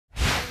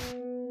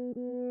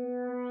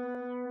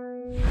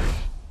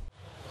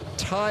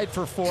tied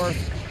for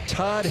fourth.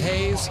 Todd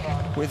Hayes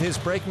with his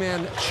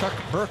brakeman Chuck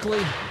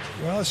Berkeley.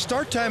 Well, his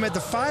start time at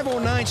the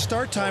 5:09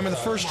 start time in the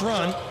first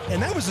run,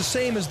 and that was the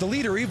same as the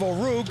leader, Ivo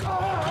Rug.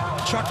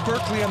 Chuck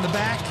Berkeley on the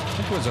back. I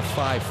think it was a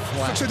 5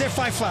 flat. So they're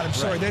 5 flat, I'm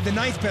sorry. Right. They're the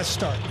 9th best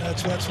start.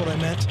 That's what I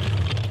meant.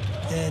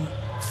 And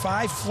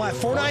 5 flat,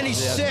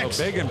 496. Yeah,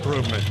 no, big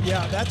improvement.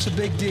 Yeah, that's a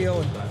big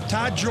deal. And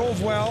Todd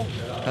drove well.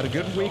 Had a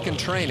good week in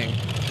training.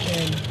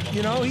 And,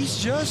 you know,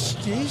 he's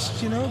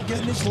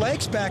getting his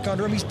legs back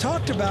under him. He's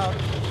talked about,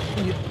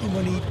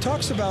 when he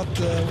talks about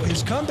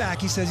his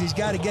comeback, he says he's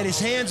got to get his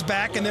hands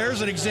back, and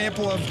there's an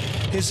example of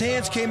his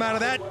hands came out of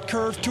that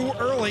curve too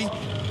early.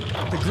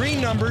 The green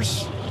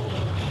numbers,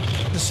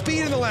 the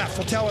speed in the left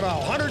will tell it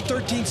all.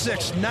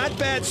 113.6, not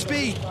bad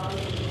speed.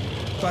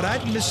 But I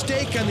had a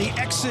mistake on the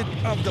exit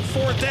of the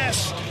 4th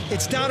S.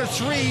 It's down to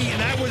 3,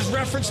 and that was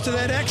reference to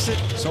that exit.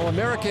 So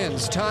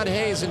Americans, Todd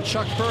Hayes and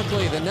Chuck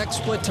Berkeley, the next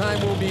split time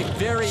will be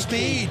very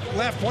Speed, key.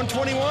 left,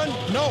 121.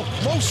 No,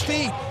 low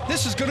speed.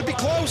 This is going to be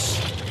close.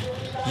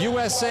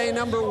 USA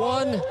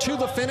 #1 to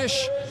the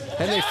finish,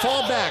 and they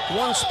fall back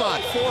 1 spot,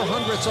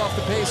 400ths off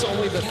the pace,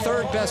 only the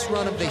 3rd best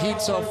run of the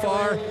heat so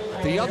far.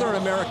 The other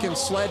American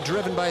sled,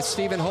 driven by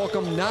Stephen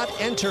Holcomb, not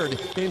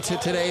entered into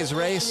today's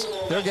race.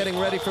 They're getting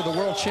ready for the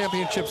World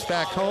Championships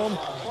back home.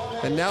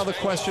 And now the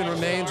question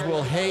remains,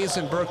 will Hayes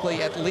and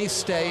Berkeley at least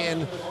stay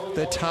in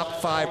the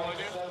top 5?